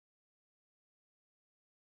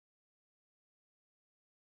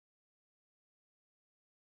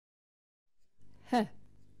H,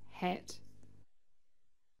 hat.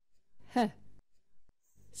 H,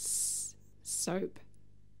 s, soap.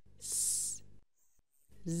 S,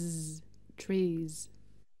 z, trees.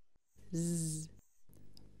 Z,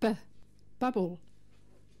 b, bubble.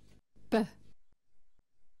 B,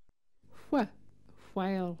 wh,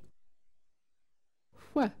 whale.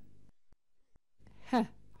 Wh, h,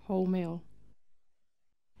 wholemeal.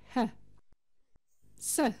 H,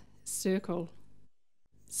 s, circle.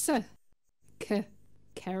 S, k,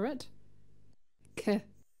 carrot. K,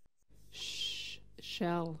 sh,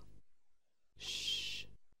 shell. Sh,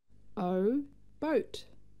 o, boat.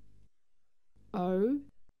 O,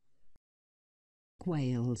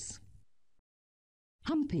 whales.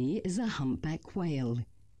 Humpy is a humpback whale.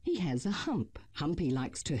 He has a hump. Humpy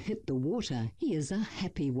likes to hit the water. He is a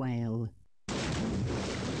happy whale.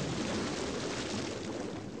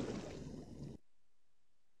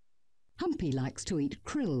 Humpy likes to eat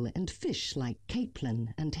krill and fish like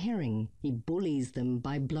capelin and herring. He bullies them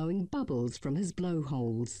by blowing bubbles from his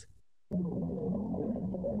blowholes.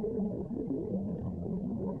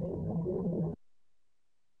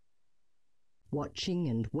 Watching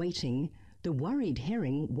and waiting, the worried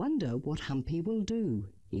herring wonder what Humpy will do.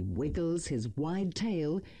 He wiggles his wide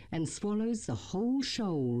tail and swallows the whole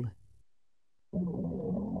shoal.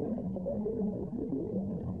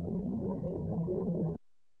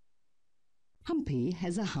 Humpy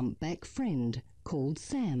has a humpback friend called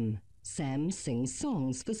Sam. Sam sings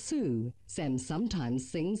songs for Sue. Sam sometimes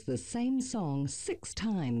sings the same song 6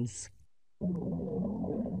 times.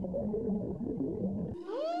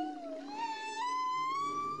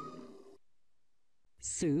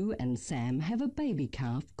 Sue and Sam have a baby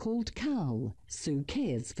calf called Carl. Sue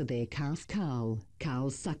cares for their calf Carl.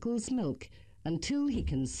 Carl suckles milk until he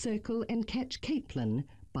can circle and catch capelin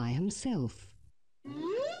by himself.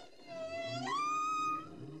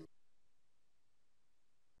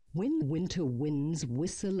 When winter winds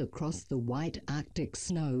whistle across the white Arctic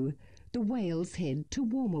snow, the whales head to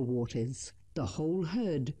warmer waters. The whole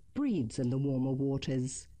herd breeds in the warmer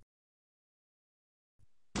waters.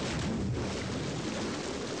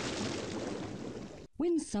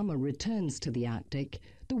 When summer returns to the Arctic,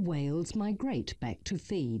 the whales migrate back to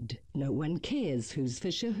feed. No one cares whose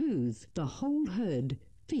fish are whose. The whole herd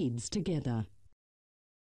feeds together.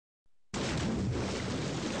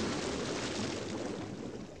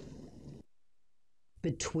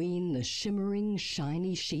 Between the shimmering,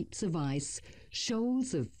 shiny sheets of ice,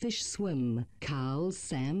 shoals of fish swim. Carl,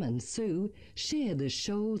 Sam and Sue share the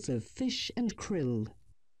shoals of fish and krill.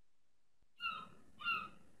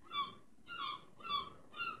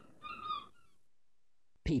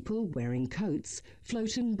 People wearing coats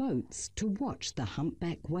float in boats to watch the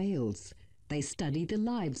humpback whales. They study the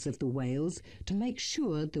lives of the whales to make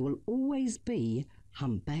sure there will always be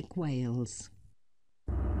humpback whales.